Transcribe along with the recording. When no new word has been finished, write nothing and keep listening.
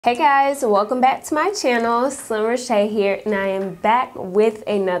Hey guys, welcome back to my channel. Slim Reshae here, and I am back with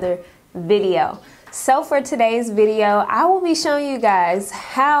another video. So for today's video, I will be showing you guys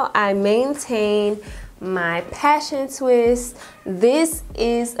how I maintain my passion twist. This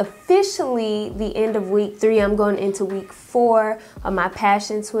is officially the end of week 3. I'm going into week 4 of my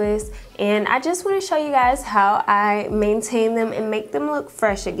passion twist, and I just want to show you guys how I maintain them and make them look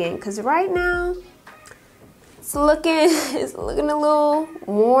fresh again, because right now it's looking a little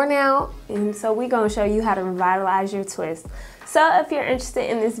worn out, and so we're gonna show you how to revitalize your twist. So if you're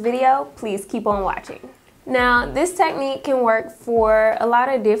interested in this video, please keep on watching. Now, this technique can work for a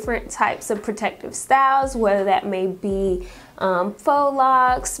lot of different types of protective styles, whether that may be faux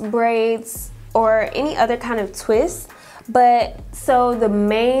locks, braids, or any other kind of twist. But so the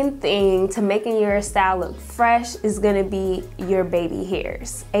main thing to making your style look fresh is gonna be your baby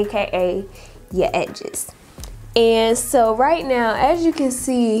hairs, aka your edges. And so right now, as you can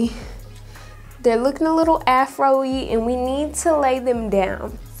see, they're looking a little afro-y, and we need to lay them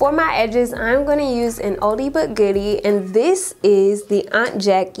down. For my edges, I'm going to use an oldie but goodie, and this is the Aunt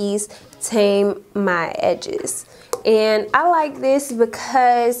Jackie's Tame My Edges. And I like this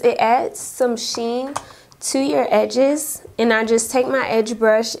because it adds some sheen to your edges, and I just take my edge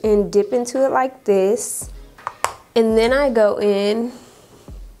brush and dip into it like this, and then I go in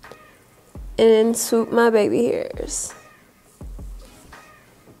and swoop my baby hairs.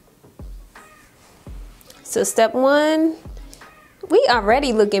 So step 1, we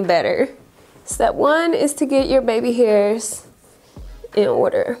already looking better. Step 1 is to get your baby hairs in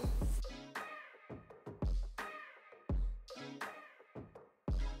order.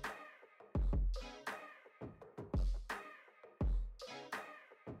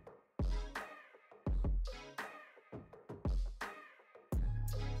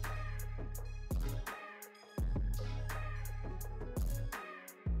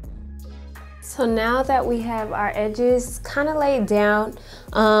 So now that we have our edges kind of laid down,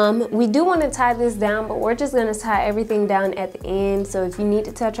 we do want to tie this down, but we're just going to tie everything down at the end. So if you need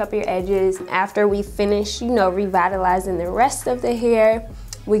to touch up your edges after we finish, revitalizing the rest of the hair,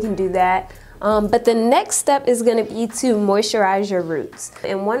 we can do that. But the next step is going to be to moisturize your roots.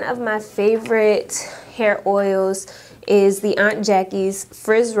 And one of my favorite hair oils is the Aunt Jackie's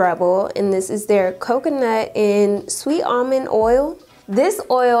Frizz Rebel, and this is their coconut and sweet almond oil. This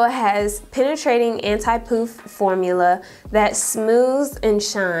oil has penetrating anti-poof formula that smooths and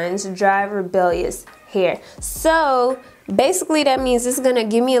shines dry, rebellious hair. So basically that means it's gonna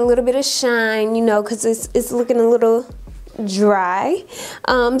give me a little bit of shine, because it's looking a little dry.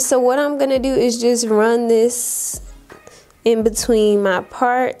 So what I'm gonna do is just run this in between my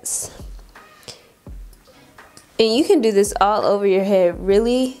parts. And you can do this all over your head,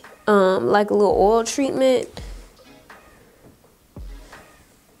 really, like a little oil treatment.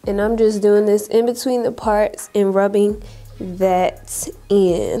 And I'm just doing this in between the parts and rubbing that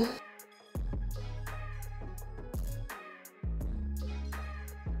in.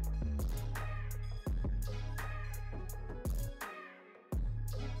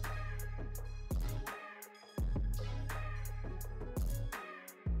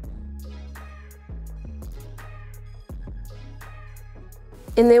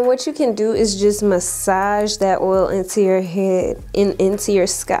 And then what you can do is just massage that oil into your head and into your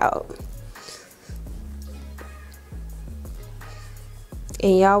scalp.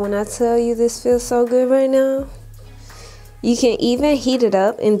 And y'all, when I tell you this feels so good right now, you can even heat it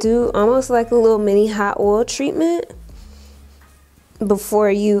up and do almost like a little mini hot oil treatment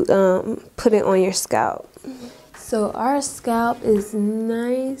before you put it on your scalp. So our scalp is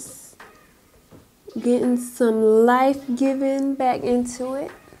nice. Getting some life given back into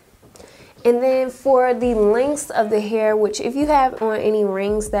it. And then for the lengths of the hair, which if you have on any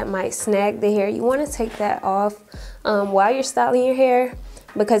rings that might snag the hair, you want to take that off while you're styling your hair,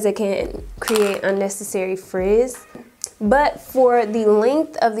 because it can create unnecessary frizz. But for the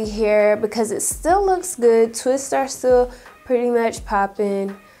length of the hair, because it still looks good, twists are still pretty much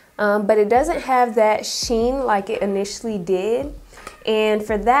popping, but it doesn't have that sheen like it initially did. And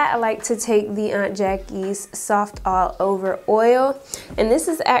for that, I like to take the Aunt Jackie's Soft All Over oil. And this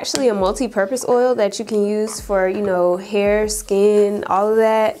is actually a multi-purpose oil that you can use for, hair, skin, all of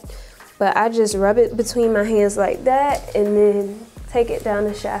that. But I just rub it between my hands like that, and then take it down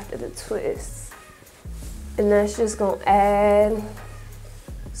the shaft of the twist. And that's just gonna add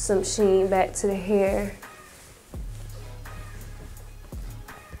some sheen back to the hair.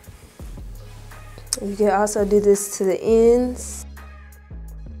 You can also do this to the ends.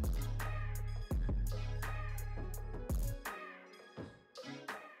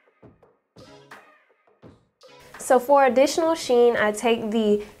 So for additional sheen, I take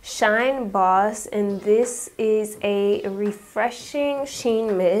the Shine Boss, and this is a refreshing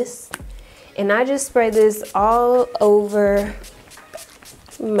sheen mist. And I just spray this all over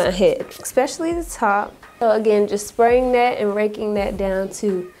my head, especially the top. So again, just spraying that and raking that down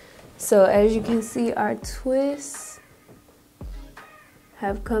too. So as you can see, our twists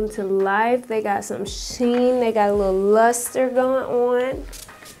have come to life. They got some sheen, they got a little luster going on.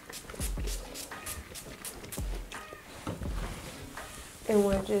 And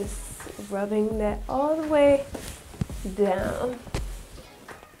we're just rubbing that all the way down.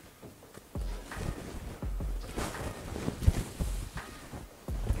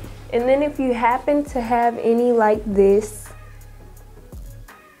 And then if you happen to have any like this,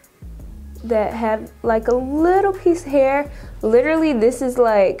 that have like a little piece of hair, literally this is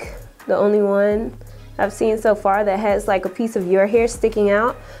like the only one I've seen so far that has like a piece of your hair sticking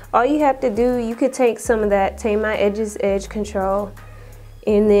out. All you have to do, you could take some of that Tame My Edges Edge Control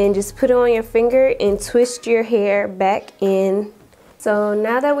and then just put it on your finger and twist your hair back in. So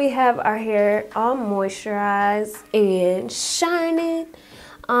now that we have our hair all moisturized and shining,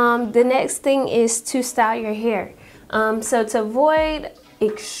 the next thing is to style your hair. So to avoid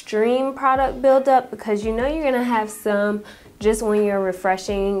extreme product buildup, because you know you're gonna have some just when you're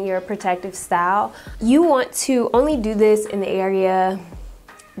refreshing your protective style, you want to only do this in the area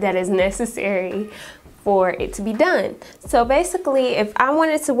that is necessary for it to be done. So basically, if I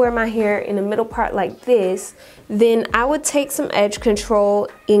wanted to wear my hair in the middle part like this, then I would take some edge control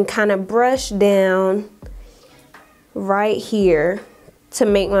and kind of brush down right here to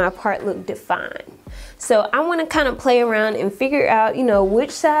make my part look defined. So I want to kind of play around and figure out, you know,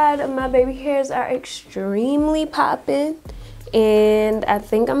 which side of my baby hairs are extremely popping. And I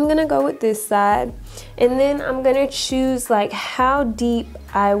think I'm gonna go with this side. And then I'm gonna choose like how deep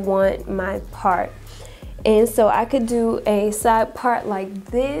I want my part. And so I could do a side part like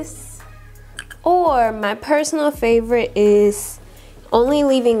this, or my personal favorite is only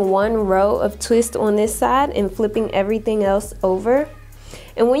leaving one row of twist on this side and flipping everything else over.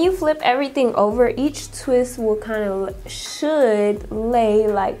 And when you flip everything over, each twist will kind of should lay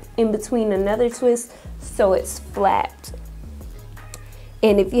like in between another twist, so it's flat.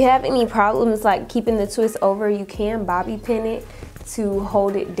 And if you have any problems like keeping the twist over, you can bobby pin it to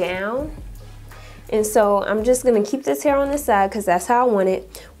hold it down. And so I'm just gonna keep this hair on the side because that's how I want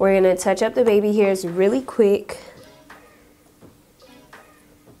it. We're gonna touch up the baby hairs really quick.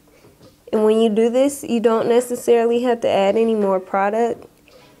 And when you do this, you don't necessarily have to add any more product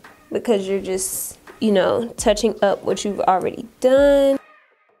because you're just, you know, touching up what you've already done.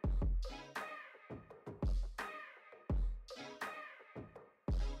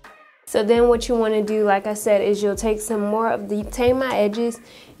 So then what you want to do, like I said, is you'll take some more of the Tame My Edges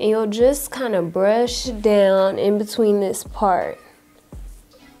and you'll just kind of brush down in between this part.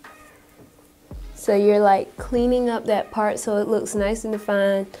 So you're like cleaning up that part so it looks nice and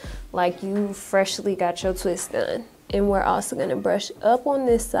defined, like you freshly got your twist done. And we're also going to brush up on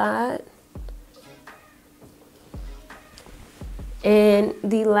this side. And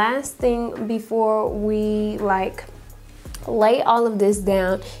the last thing before we like lay all of this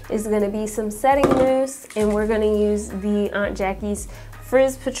down is going to be some setting mousse, and we're going to use the Aunt Jackie's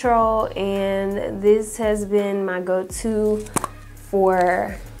Frizz Patrol, and this has been my go-to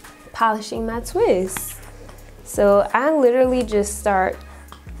for polishing my twists. So I literally just start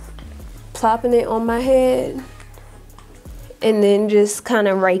plopping it on my head and then just kind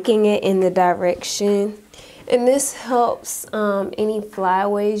of raking it in the direction, and this helps any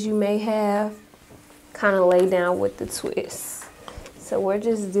flyaways you may have kind of lay down with the twist. So we're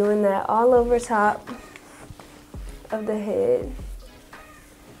just doing that all over top of the head.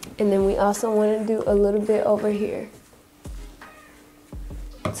 And then we also want to do a little bit over here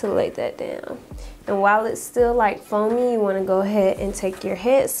to lay that down. And while it's still like foamy, you want to go ahead and take your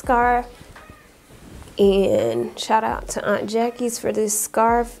head scarf, and shout out to Aunt Jackie's for this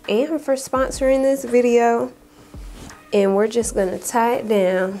scarf and for sponsoring this video. And we're just going to tie it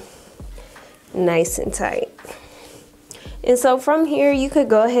down nice and tight. And so from here you could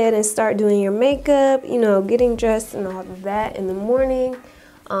go ahead and start doing your makeup, you know, getting dressed and all of that in the morning,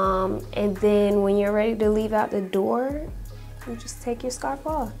 and then when you're ready to leave out the door, you just take your scarf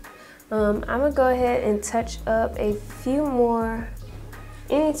off. I'm gonna go ahead and touch up a few more,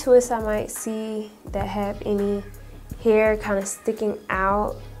 any twists I might see that have any hair kind of sticking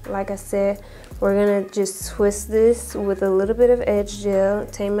out. Like I said, we're gonna just twist this with a little bit of edge gel,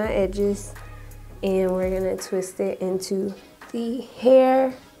 Tame My Edges, and we're gonna twist it into the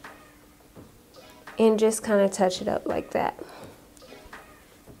hair and just kind of touch it up like that.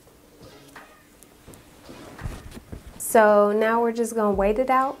 So now we're just gonna wait it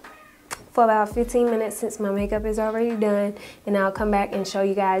out for about 15 minutes since my makeup is already done, and I'll come back and show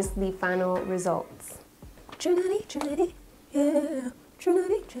you guys the final results. Trinity, Trinity, yeah.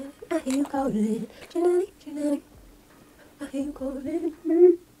 Trinity, Trinity, I hear you calling. Trinity, Trinity, I hear you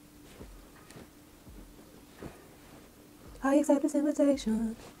calling. I accept this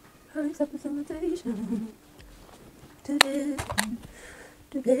invitation. I accept this invitation. To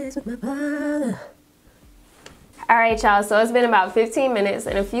dance with my father. Alright y'all, so it's been about 15 minutes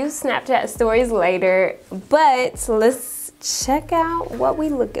and a few Snapchat stories later, but let's check out what we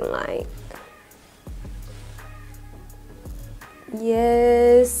looking like.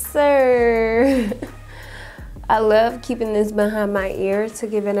 Yes, sir. I love keeping this behind my ear to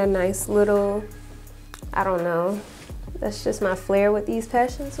give it a nice little, I don't know, that's just my flair with these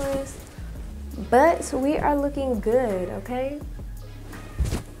passion twists. But we are looking good, okay?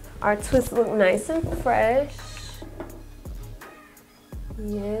 Our twists look nice and fresh.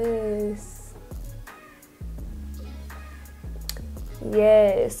 Yes.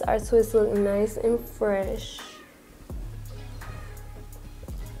 Yes, our twists look nice and fresh.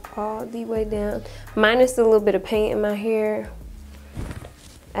 All the way down. Minus a little bit of paint in my hair.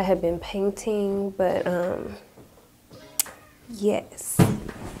 I have been painting, but yes.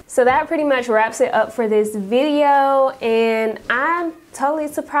 So that pretty much wraps it up for this video, and I'm totally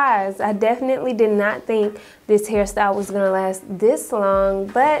surprised. I definitely did not think this hairstyle was gonna last this long,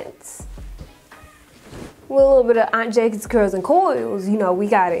 but with a little bit of Aunt Jackie's curls and coils, you know, we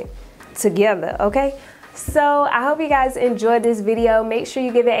got it together, okay? So I hope you guys enjoyed this video. Make sure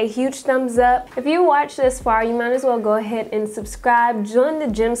you give it a huge thumbs up. If you watched this far, you might as well go ahead and subscribe. Join the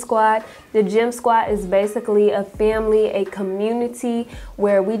Gym Squad. The Gym Squad is basically a family, a community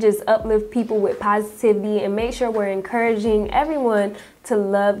where we just uplift people with positivity and make sure we're encouraging everyone to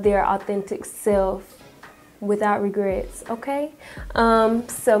love their authentic self without regrets, okay?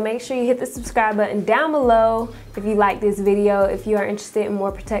 So make sure you hit the subscribe button down below if you like this video. If you are interested in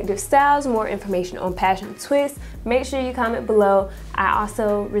more protective styles, more information on passion twists, make sure you comment below. I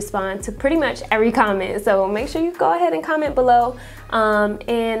also respond to pretty much every comment, so make sure you go ahead and comment below.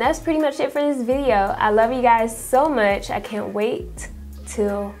 And that's pretty much it for this video. I love you guys so much. I can't wait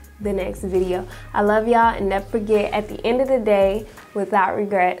till the next video. I love y'all, and never forget, at the end of the day, without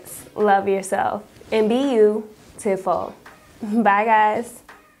regrets, love yourself. And be you to the full. Bye guys.